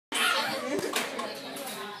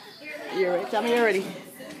You're ready. Tell me you're ready.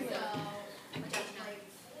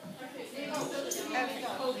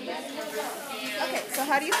 Okay, so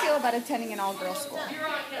how do you feel about attending an all-girls school?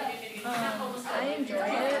 I enjoy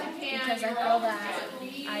it because I feel that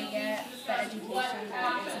I get the education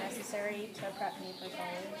that is necessary to prep me for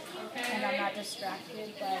college, and I'm not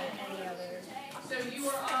distracted by any other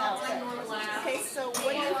outside. Okay, so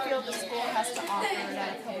what do you feel the school has to offer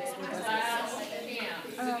that a public school doesn't?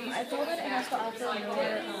 I feel that it has to offer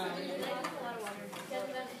more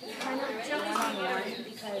kind of one-on-one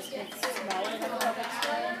because it's smaller than a public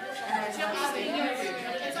school, and there's less students.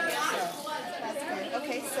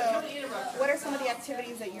 Okay, so what are some of the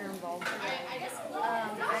activities that you're involved in?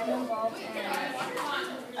 I'm involved in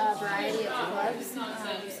a variety of clubs,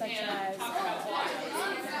 such as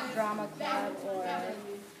drama club or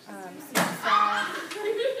CSA,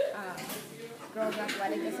 Girls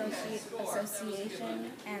Athletic Association,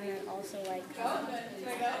 and then also like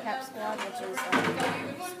Pep Squad, which is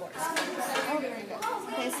sports. Oh, very good.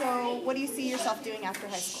 Okay, so what do you see yourself doing after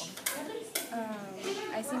high school?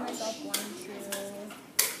 I see myself going to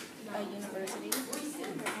a university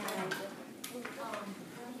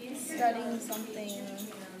and studying something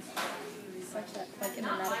such as like in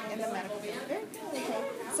the medical field. Okay.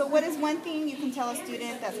 So what is one thing you can tell a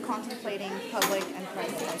student that's contemplating public and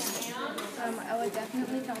private high school? I would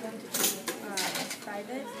definitely tell them to choose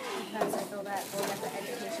private because I feel that they'll get the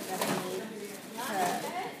education that they need to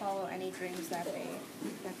follow any dreams that they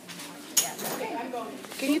want.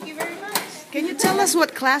 Thank you very much. Can you tell us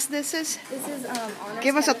what class this is? This is honors.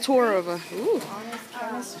 Give us a tour of a. Ooh. Honors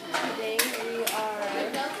chemistry. Today we are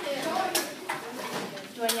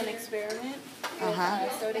doing an experiment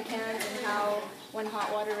with soda cans and how when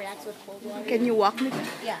hot water reacts with cold water. Can you walk me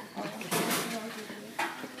through? Yeah.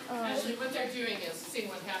 Actually, what they're doing is seeing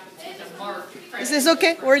what happens with a mark. Is this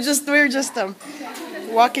okay? We're just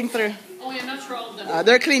walking through. Oh, I'm not sure all of them.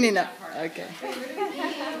 They're cleaning up. Okay.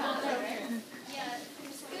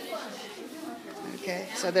 Okay,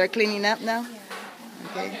 so they're cleaning up now?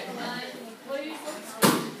 Okay.